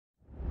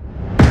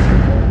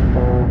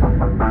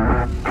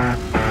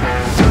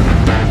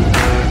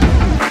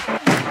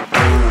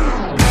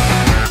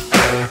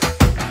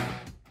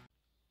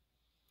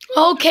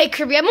Okay,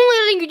 Kirby, I'm only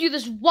letting you do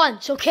this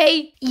once,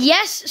 okay?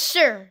 Yes,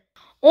 sir.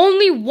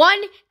 Only one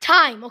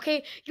time,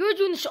 okay? You're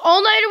doing this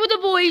all-nighter with the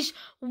boys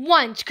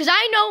once. Because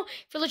I know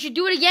if I let you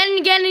do it again and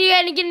again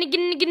and again and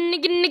again and again and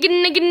again and again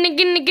and again and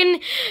again and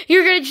again,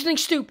 you're going to do something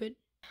stupid.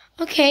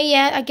 Okay,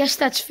 yeah, I guess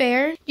that's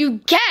fair. You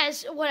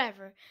guess?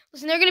 Whatever.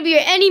 Listen, they're going to be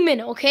here any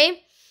minute,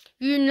 okay?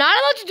 You're not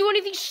allowed to do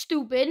anything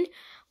stupid.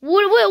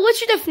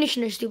 What's your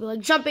definition of stupid? Like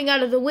jumping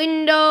out of the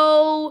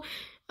window,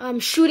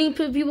 shooting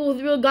people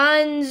with real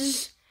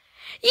guns?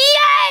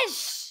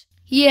 Yes!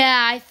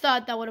 Yeah, I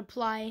thought that would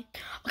apply.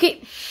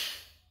 Okay.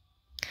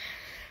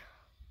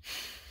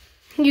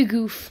 You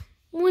goof.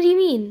 What do you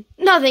mean?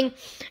 Nothing.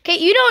 Okay,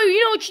 you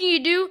know what you need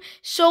to do.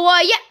 So,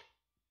 yeah.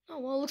 Oh,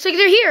 well, looks like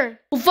they're here.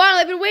 Well,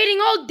 finally, I've been waiting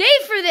all day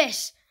for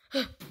this.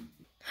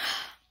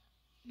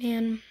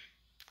 Man.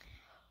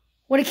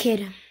 What a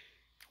kid.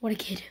 What a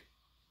kid.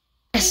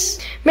 Yes.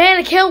 Man,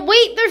 I can't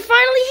wait. They're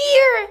finally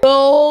here.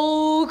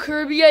 Oh,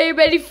 Kirby, are you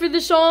ready for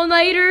this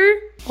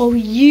all-nighter? Oh,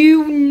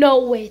 you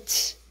know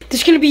it.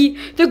 This is going to be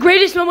the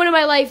greatest moment of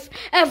my life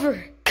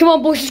ever. Come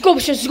on, boys. Let's go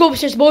upstairs. Let's go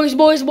upstairs. Boys,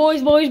 boys,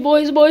 boys, boys,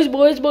 boys, boys,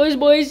 boys, boys,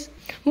 boys.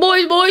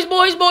 Boys, boys,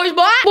 boys, boys, boys.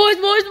 Boys,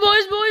 boys,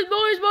 boys, boys,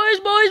 boys, boys,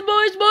 boys,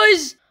 boys,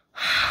 boys.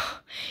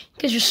 You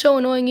guys are so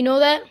annoying, you know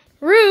that?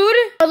 Rude.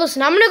 But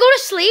listen, I'm going to go to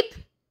sleep.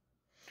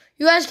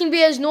 You guys can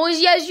be as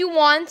noisy as you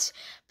want,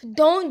 but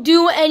don't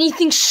do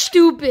anything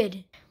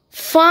stupid.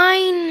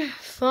 Fine,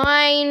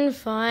 fine,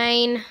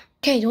 fine.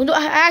 Okay,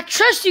 I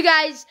trust you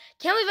guys.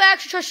 Can't believe I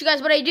actually trust you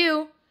guys, but I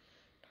do.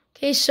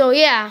 Okay, so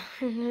yeah.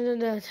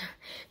 Don't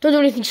do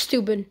anything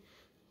stupid.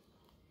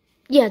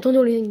 Yeah, don't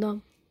do anything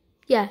dumb.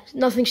 Yeah,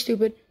 nothing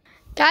stupid.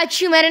 Got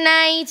you, Meta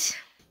Knight.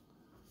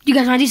 You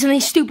guys want to do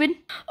something stupid?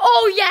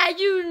 Oh, yeah,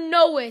 you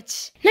know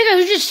it. Now, guys,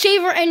 we just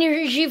save our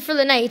energy for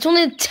the night. It's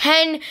only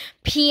 10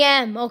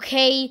 p.m.,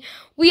 okay?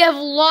 We have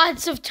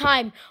lots of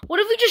time. What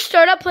if we just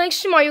start up playing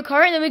some Mario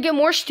Kart and then we get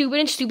more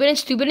stupid and stupid and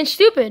stupid and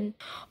stupid?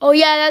 Oh,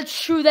 yeah,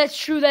 that's true, that's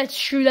true, that's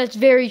true, that's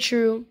very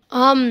true.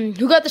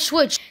 Who got the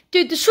Switch?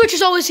 Dude, the Switch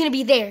is always going to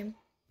be there.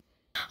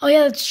 Oh,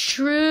 yeah, that's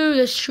true,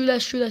 that's true,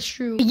 that's true, that's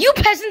true. You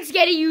peasants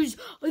get to use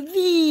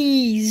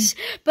these,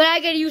 but I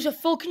get to use a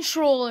full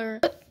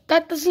controller.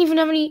 That doesn't even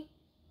have any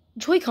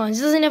Joy-Cons.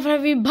 It doesn't even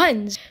have any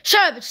buttons.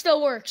 Shut up, it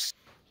still works.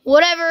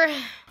 Whatever.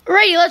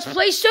 Alrighty, let's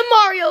play some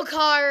Mario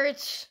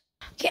Kart.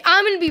 Okay,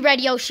 I'm gonna be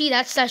Red Yoshi.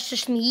 That's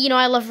just me. You know,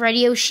 I love Red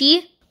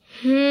Yoshi.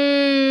 I'm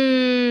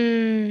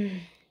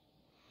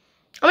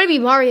gonna be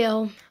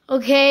Mario.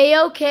 Okay.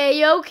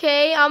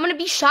 I'm gonna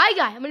be Shy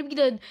Guy. I'm gonna be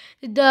the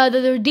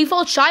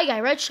default Shy Guy,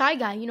 Red Shy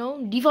Guy, you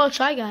know? Default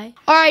Shy Guy.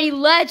 Alrighty,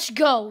 let's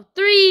go.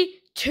 3,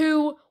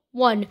 2,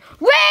 1.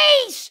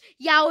 Race!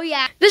 Yeah, oh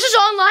yeah. This is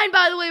online,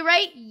 by the way,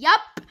 right?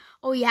 Yup.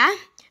 Oh yeah.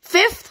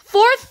 5th,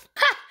 4th.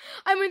 Ha!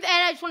 And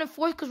I just went in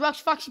 4th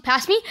because Foxy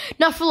passed me.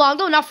 Not for long,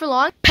 though. Not for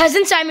long.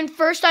 Peasants, I'm in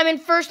 1st. I'm in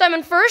 1st. I'm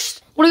in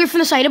 1st. What do I get from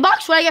this item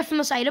box? What do I get from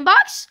this item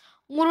box?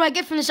 What do I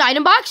get from this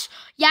item box?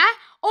 Yeah?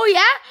 Oh,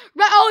 yeah?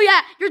 Right. Oh,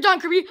 yeah. You're done,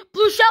 Kirby.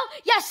 Blue shell?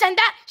 Yeah, send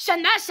that.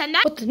 Send that. Send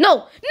that. What the?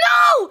 No.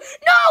 No!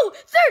 No!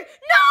 3rd!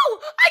 No!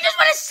 I just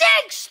went a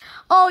 6th!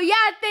 Oh,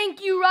 yeah. Thank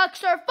you,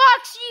 Rockstar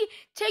Foxy.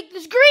 Take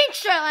this green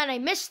shell. And I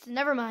missed.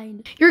 Never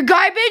mind. You're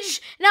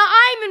garbage. Now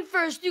I'm in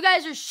 1st. You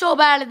guys are so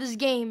bad at this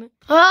game.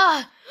 No,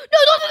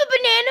 don't do the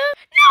banana.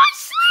 No, I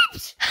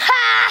slipped.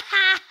 Ha,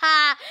 ha,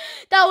 ha.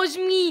 That was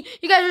me.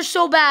 You guys are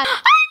so bad. I'm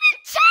in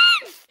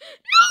 10th.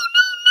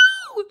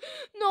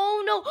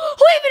 No.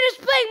 Who even is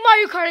playing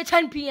Mario Kart at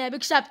 10 p.m.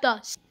 except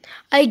us?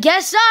 I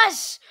guess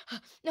us.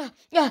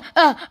 Yeah.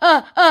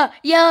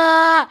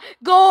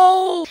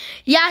 Go.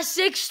 Yeah,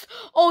 6th.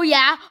 Oh,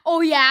 yeah.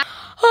 Oh,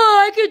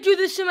 I could do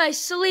this in my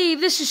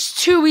sleep. This is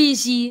too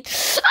easy.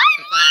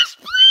 I'm lost,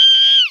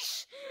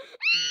 please.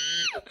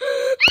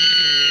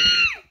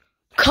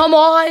 Come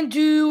on,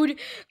 dude.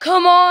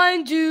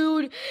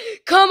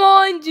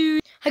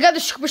 I got the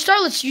superstar.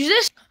 Let's use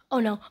this. Oh,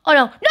 no.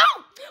 No!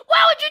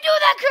 Why would you do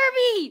that,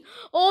 Kirby?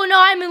 Oh, no,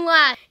 I'm in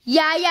last.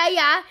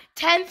 Yeah.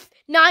 10th,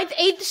 9th,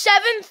 8th,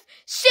 7th,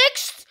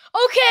 6th.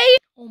 Okay.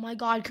 Oh, my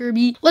God,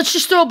 Kirby. Let's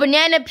just throw a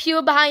banana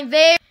peel behind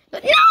there. No!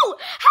 How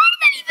did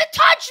that even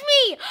touch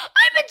me?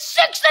 I'm in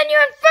 6th and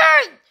you're in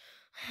 3rd.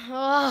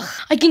 Ugh.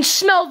 I can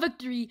smell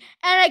victory,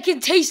 and I can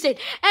taste it,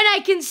 and I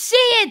can see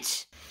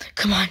it.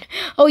 Come on.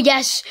 Oh,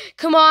 yes.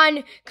 Come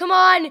on. What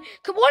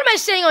am I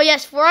saying oh,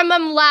 yes for?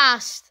 I'm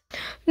last.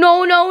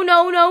 No.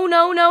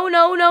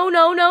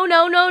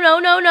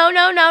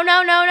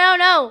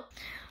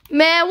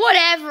 Man,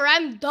 whatever.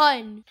 I'm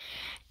done.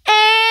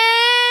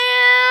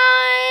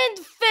 And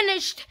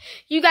finished.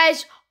 You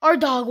guys are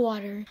dog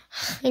water.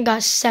 I got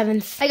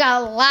 7th. I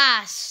got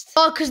last.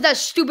 Oh, because that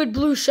stupid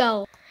blue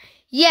shell.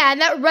 Yeah,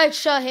 and that red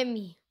shell hit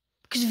me.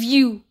 Because of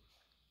you.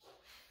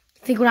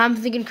 Think what I'm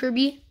thinking,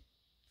 Kirby?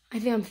 I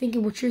think I'm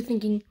thinking what you're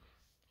thinking.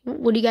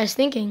 What are you guys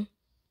thinking?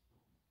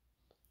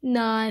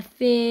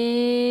 Nothing.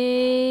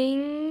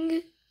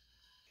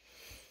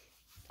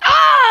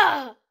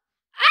 Ah!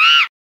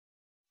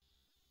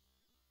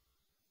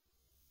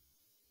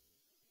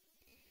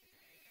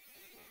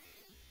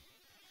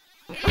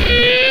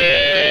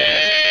 Ah!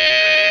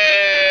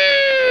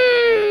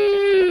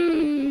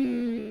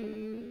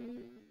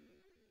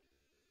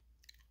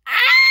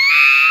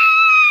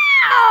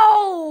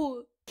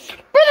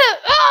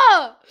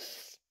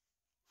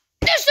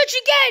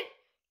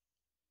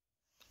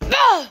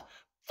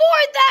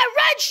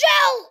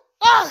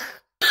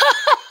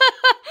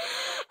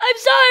 I'm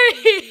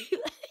sorry.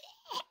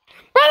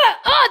 Brother,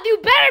 oh, you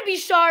better be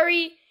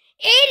sorry.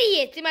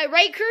 Idiot. Am I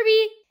right,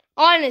 Kirby?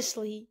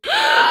 Honestly.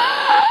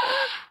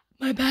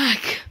 My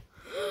back.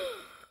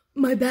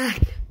 My back.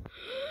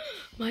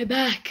 My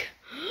back.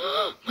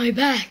 My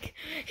back.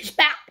 His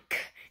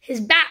back.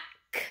 His back.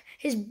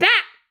 His back.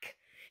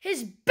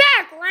 His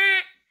back.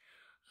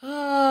 Come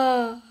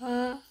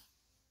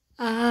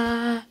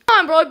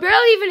on, bro. I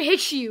barely even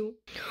hit you.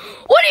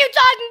 What are you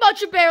talking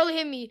about? You barely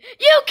hit me.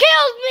 You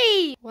killed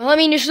me. Well, I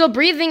mean, you're still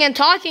breathing and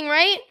talking,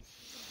 right?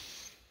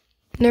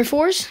 Nerf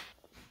Wars?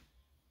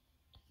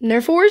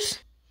 Nerf Wars?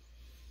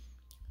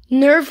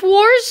 Nerf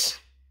Wars?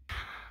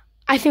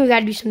 I think we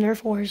gotta do some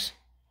Nerf Wars.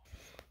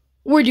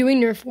 We're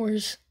doing Nerf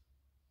Wars.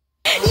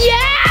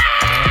 Yeah!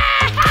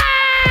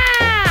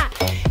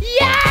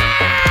 Yeah!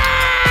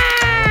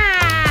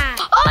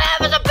 All I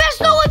have is a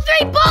pistol with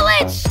 3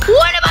 bullets!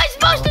 What am I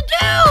supposed to do?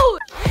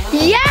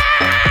 Yeah!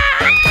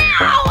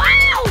 Ow!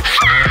 Ow!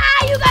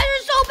 Ah! You guys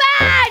are so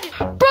bad!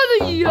 Brother,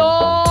 yo!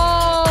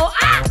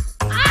 Ah!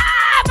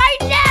 Ah! My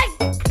neck!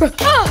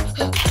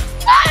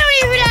 I don't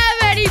even have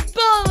any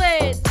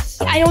bullets!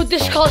 I know what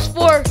this calls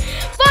for.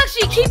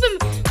 Foxy, keep him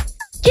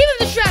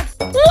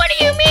distracted. What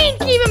do you mean,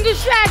 keep him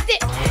distracted?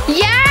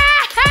 Yeah,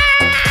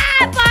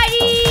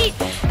 buddy.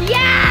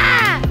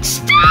 Yeah,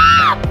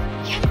 stop.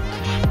 Yeah,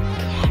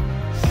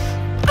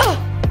 come on.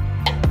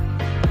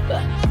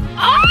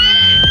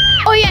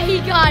 Oh yeah, he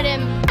got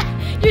him.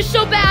 You're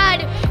so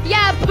bad.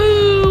 Yeah,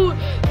 boo,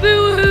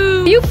 boo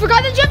hoo. You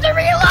forgot that you have to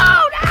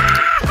reload.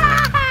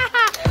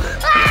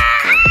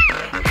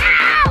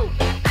 Ow,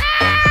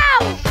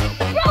 ow,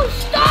 bro,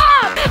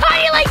 stop. How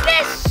do you like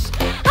this?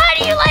 How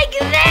do you like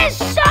this?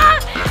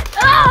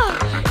 Oh,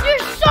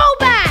 you're so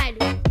bad.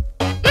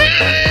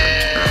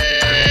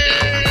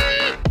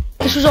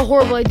 This was a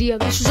horrible idea.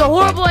 This was a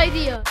horrible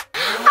idea.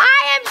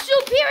 I am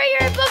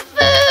superior,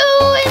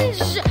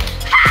 buffoons.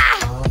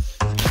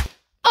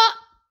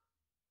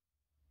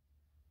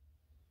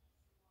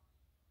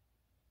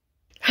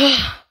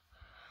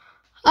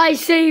 I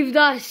saved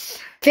us.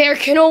 There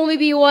can only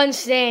be one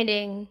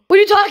standing. What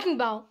are you talking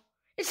about?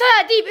 It's not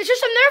that deep. It's just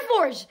some Nerf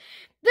Wars.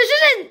 This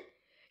isn't...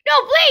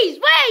 No, please,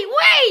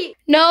 wait.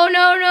 No.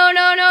 No,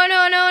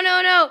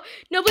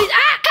 please.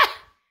 Ah!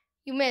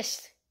 You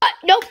missed.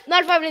 Nope,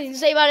 not if I have anything to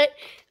say about it.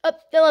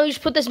 Then let me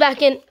just put this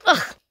back in.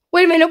 Ugh.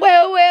 Wait a minute. Wait.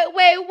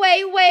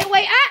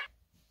 Ah!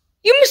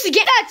 You missed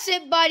again. That's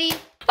it, buddy.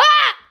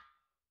 Ah!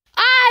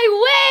 I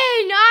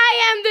win! I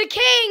am the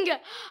king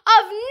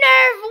of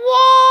Nerf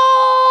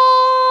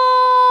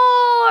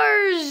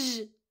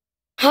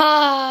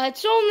Wars!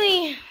 It's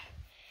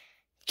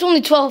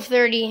only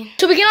 12:30.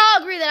 So we can all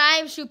agree that I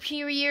am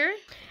superior.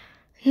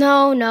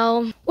 No.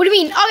 What do you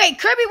mean? Okay,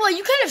 Kirby, well,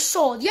 you kind of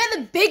sold. You had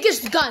the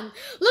biggest gun.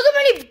 Look how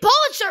many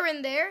bullets are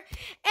in there.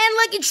 And,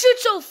 like, it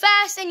shoots so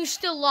fast and you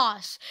still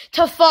lost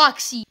to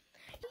Foxy.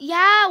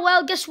 Yeah,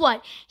 well, guess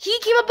what? He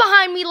came up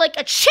behind me like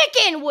a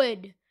chicken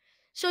would.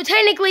 So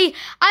technically,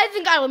 I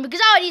think I win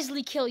because I would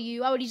easily kill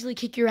you. I would easily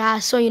kick your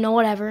ass, so, you know,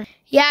 whatever.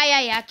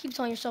 Yeah. Keep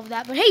telling yourself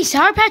that. But, hey,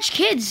 Sour Patch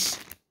Kids.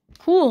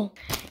 Cool.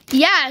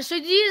 Yeah, so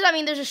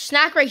there's a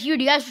snack right here.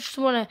 Do you guys just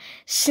want to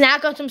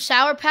snack on some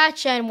Sour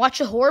Patch and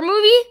watch a horror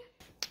movie?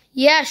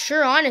 Yeah,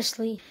 sure,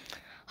 honestly.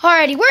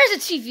 Alrighty, where's the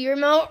TV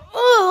remote?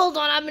 Oh, hold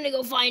on, I'm going to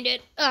go find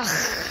it. Ugh.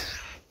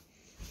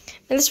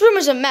 And this room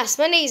is a mess.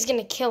 Monday's going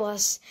to kill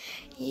us.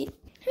 Yeah,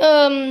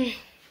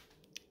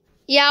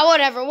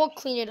 whatever. We'll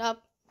clean it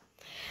up.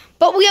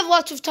 But we have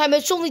lots of time.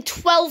 It's only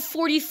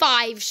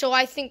 12:45, so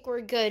I think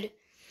we're good.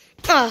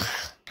 Ugh.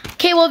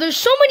 Okay, well, there's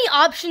so many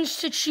options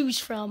to choose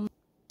from.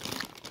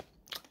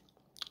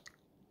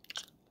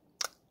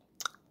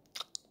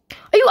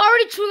 Are you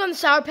already chewing on the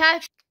Sour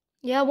Patch?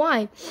 Yeah,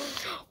 why?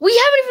 We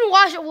haven't even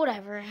watched it.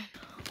 Whatever.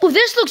 Oh,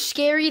 this looks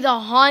scary. The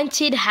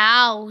haunted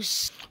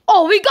house.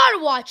 Oh, we gotta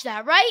watch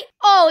that, right?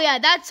 Oh, yeah,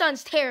 that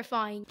sounds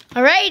terrifying.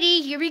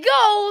 Alrighty, here we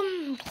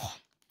go.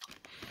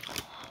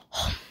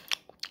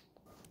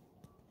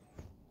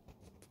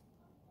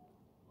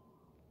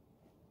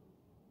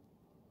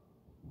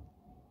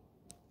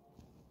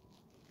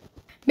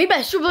 Maybe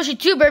I'm a super bullshit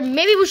YouTuber.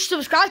 Maybe we should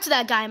subscribe to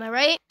that guy, am I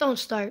right? Don't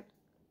start.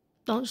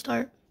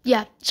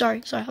 Yeah,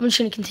 sorry. I'm just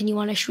gonna continue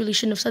on. I really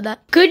shouldn't have said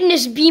that.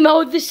 Goodness,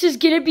 BMO, this is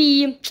gonna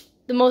be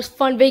the most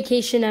fun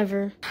vacation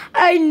ever.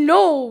 I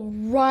know,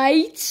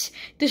 right?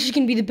 This is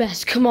gonna be the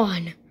best. Come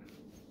on.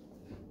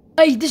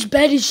 Hey, this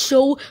bed is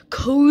so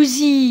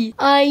cozy.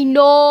 I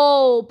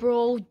know,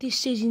 bro.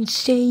 This is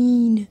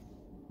insane.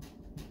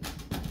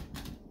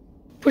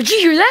 Did you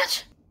hear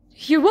that?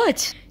 Hear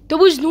what? That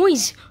was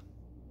noise.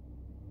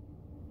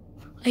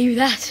 I hear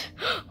that.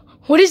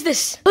 What is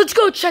this? Let's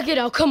go check it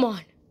out. Come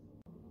on.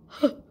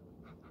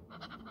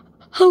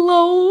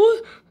 Hello?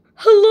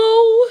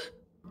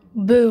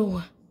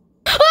 Boo.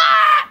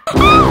 Ah!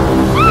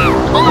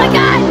 Oh my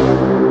God!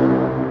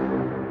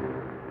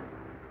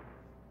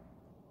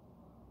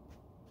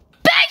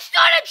 Based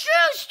on a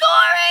true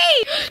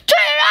story!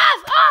 Turn it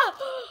off!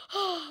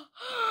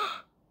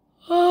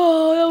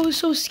 Oh, that was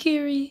so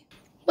scary.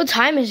 What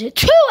time is it?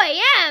 2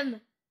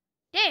 a.m.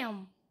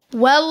 Damn.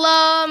 Well,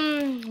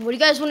 what do you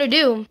guys want to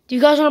do? Do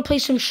you guys want to play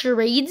some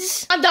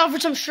charades? I'm down for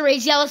some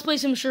charades. Yeah, let's play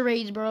some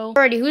charades, bro.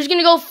 Alrighty, who's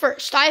gonna go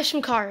first? I have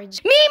some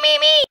cards. Me!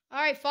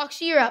 Alright,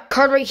 Foxy, you're up.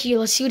 Card right here.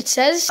 Let's see what it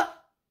says.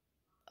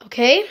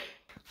 Okay. I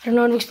don't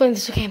know how to explain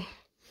this. Okay.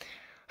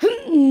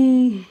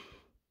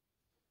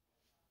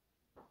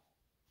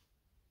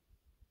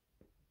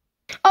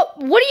 Oh,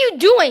 what are you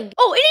doing?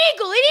 Oh, an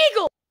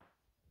eagle!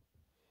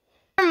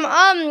 I'm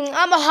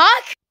a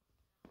hawk?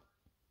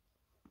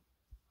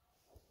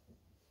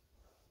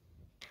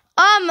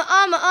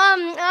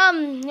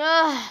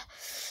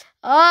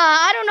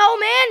 I don't know,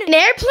 man. An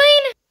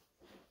airplane?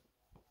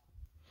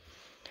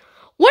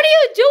 What are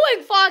you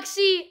doing,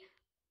 Foxy?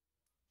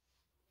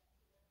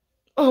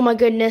 Oh my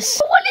goodness.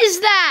 What is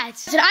that?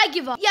 Did I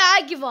give up? Yeah,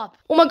 I give up.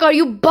 Oh my god,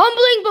 you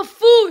bumbling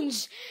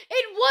buffoons.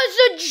 It was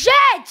a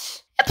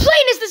jet. A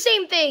plane is the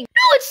same thing.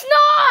 No, it's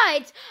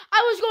not.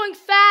 I was going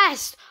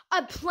fast.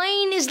 A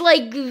plane is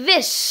like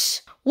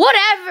this.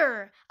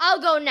 Whatever. I'll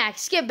go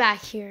next. Get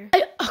back here.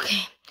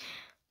 Okay.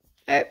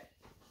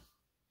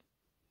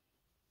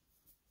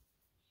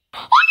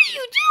 What are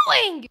you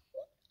doing?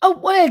 Oh,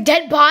 what, a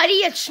dead body?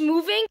 It's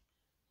moving?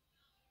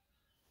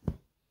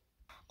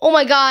 Oh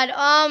my god,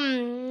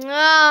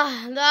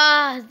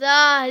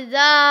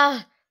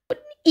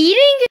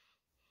 eating?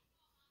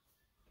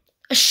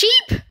 A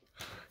sheep?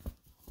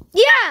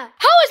 Yeah, how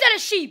is that a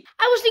sheep?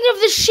 I was thinking of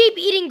the sheep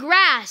eating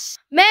grass.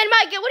 Man,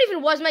 what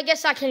even was my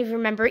guess? I can't even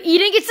remember.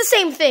 Eating, it's the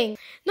same thing.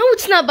 No,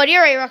 it's not, buddy.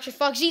 All right, Rockstar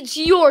Foxy, it's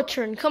your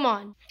turn. Come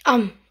on.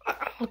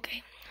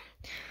 Okay.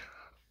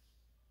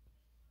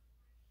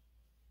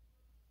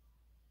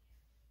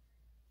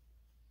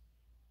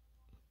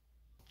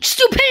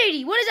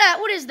 Stupidity! What is that?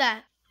 What is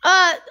that?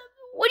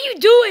 What are you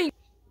doing?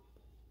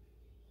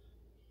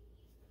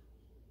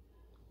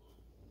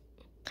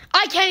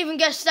 I can't even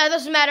guess that.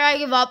 Doesn't matter. I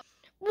give up.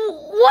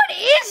 What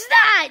is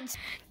that?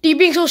 You're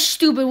being so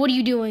stupid. What are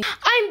you doing?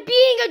 I'm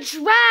being a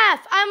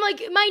giraffe. I'm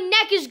like, my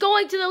neck is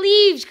going to the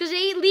leaves because I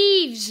ate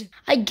leaves.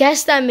 I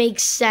guess that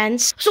makes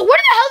sense. So where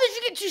the hell did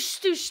you get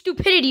your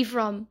stupidity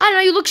from? I don't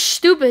know. You look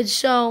stupid.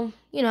 So,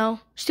 you know,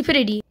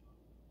 stupidity.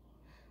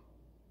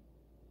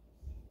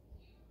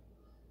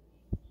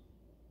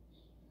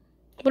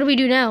 What do we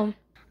do now?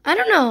 I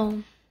don't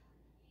know.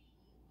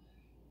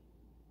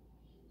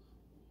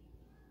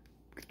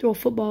 Throw a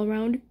football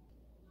around.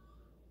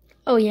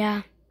 Oh,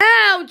 yeah.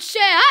 Ouch!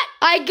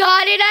 I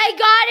got it!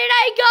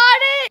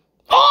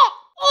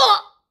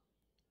 Oh!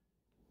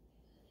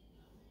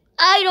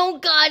 I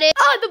don't got it.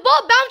 Oh, the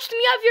ball bounced me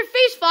off your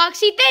face,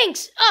 Foxy.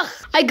 Thanks. Ugh.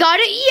 I got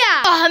it?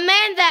 Yeah. Oh,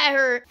 man, that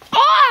hurt.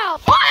 Oh,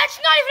 that's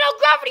not even how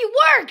gravity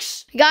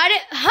works. Got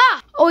it?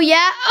 Ha. Oh,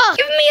 yeah?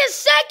 Give me a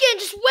second.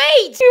 Just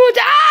wait.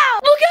 Ow!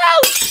 Look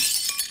out!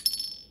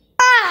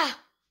 Ah!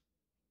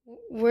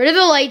 Where did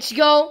the lights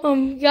go?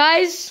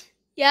 Guys?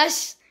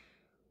 Yes?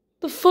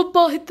 The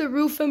football hit the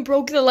roof and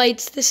broke the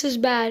lights. This is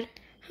bad.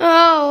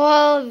 Oh,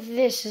 well,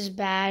 this is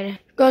bad. You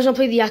guys want to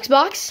play the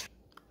Xbox?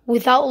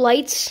 Without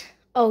lights?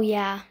 Oh,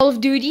 yeah. Call of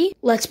Duty?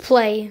 Let's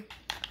play.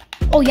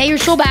 Oh, yeah, you're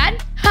so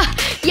bad?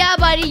 Ha! Yeah,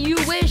 buddy, you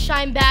wish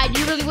I'm bad.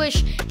 You really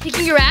wish.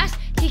 Kicking your ass.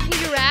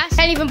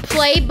 Can't even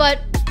play, but...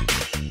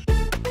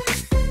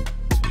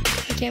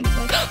 I can't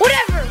play.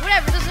 Whatever,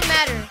 doesn't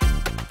matter.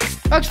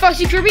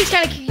 Foxy, Kirby's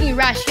kind of kicking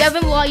your ass. You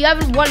haven't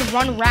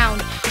run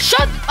around.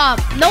 Shut up.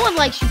 No one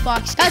likes you,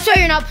 Fox. That's why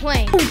you're not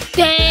playing. Oh,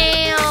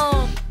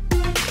 damn.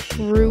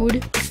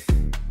 Rude.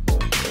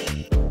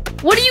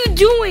 What are you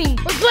doing?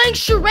 We're playing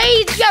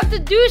charades. You have to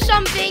do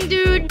something,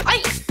 dude.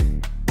 I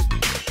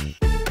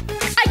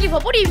give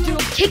up. What are you doing?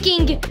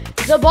 Kicking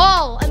the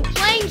ball. I'm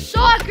playing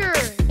soccer.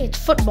 It's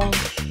football.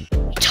 What are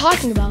you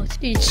talking about?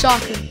 Dude, it's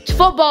soccer. It's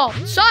football.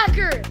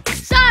 Soccer.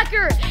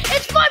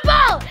 It's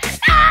football.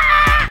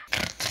 Ah!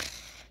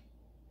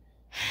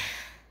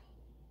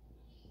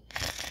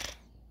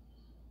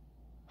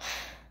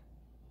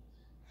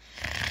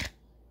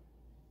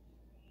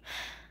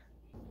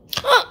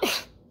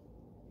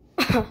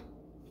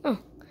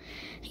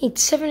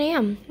 It's 7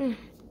 a.m.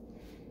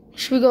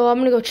 Should we go? I'm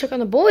gonna go check on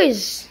the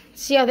boys.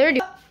 See how they're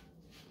doing.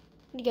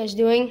 What are you guys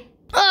doing?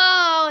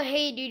 Oh,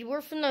 hey, dude.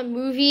 We're from the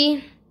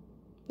movie.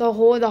 The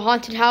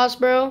haunted house,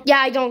 bro. Yeah,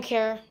 I don't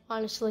care.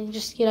 Honestly,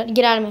 just get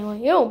out of my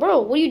way. Yo,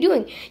 bro, what are you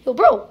doing? Yo,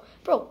 bro,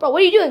 what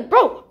are you doing?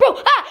 Bro.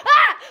 Get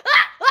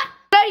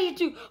out of here,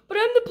 too. But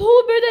I'm the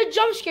polar bear that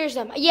jump scares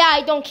them. Yeah,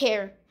 I don't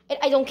care.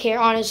 I don't care,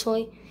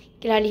 honestly.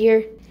 Get out of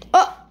here.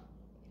 Oh,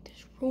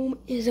 this room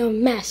is a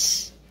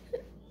mess.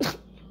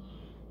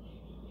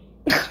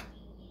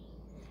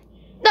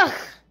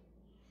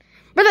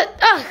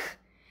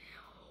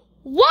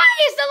 Why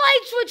is the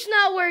light switch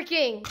not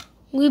working?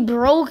 We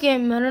broke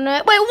him,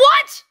 internet. Wait,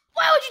 what?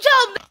 Why would you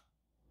tell me?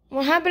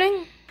 What's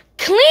happening?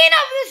 Clean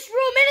up this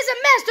room. It is a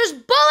mess. There's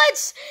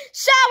bullets,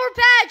 Sour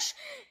Patch,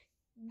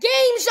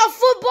 games of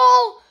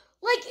football.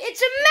 Like,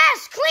 it's a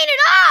mess. Clean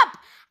it up.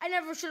 I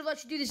never should have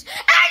let you do this. And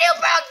you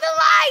broke the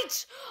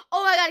lights.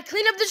 Oh, I gotta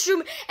clean up this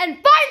room and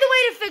find the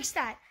way to fix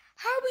that.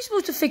 How are we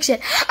supposed to fix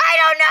it? I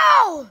don't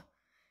know.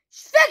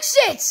 Fix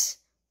it.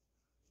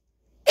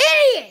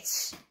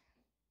 Idiots.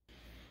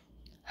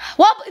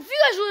 Well, if you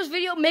guys love this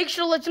video, make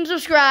sure to let them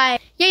subscribe.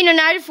 Yeah, you know,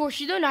 not to force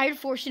you, though. Not to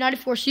force you, not to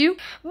force you.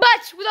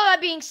 But with all that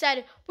being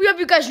said, we hope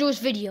you guys enjoy this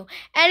video.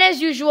 And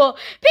as usual,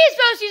 peace,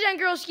 bossies and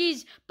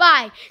girlskies.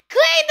 Bye.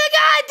 Clean the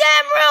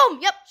goddamn room.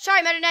 Yep.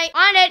 Sorry, Meta Knight.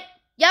 On it.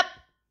 Yep.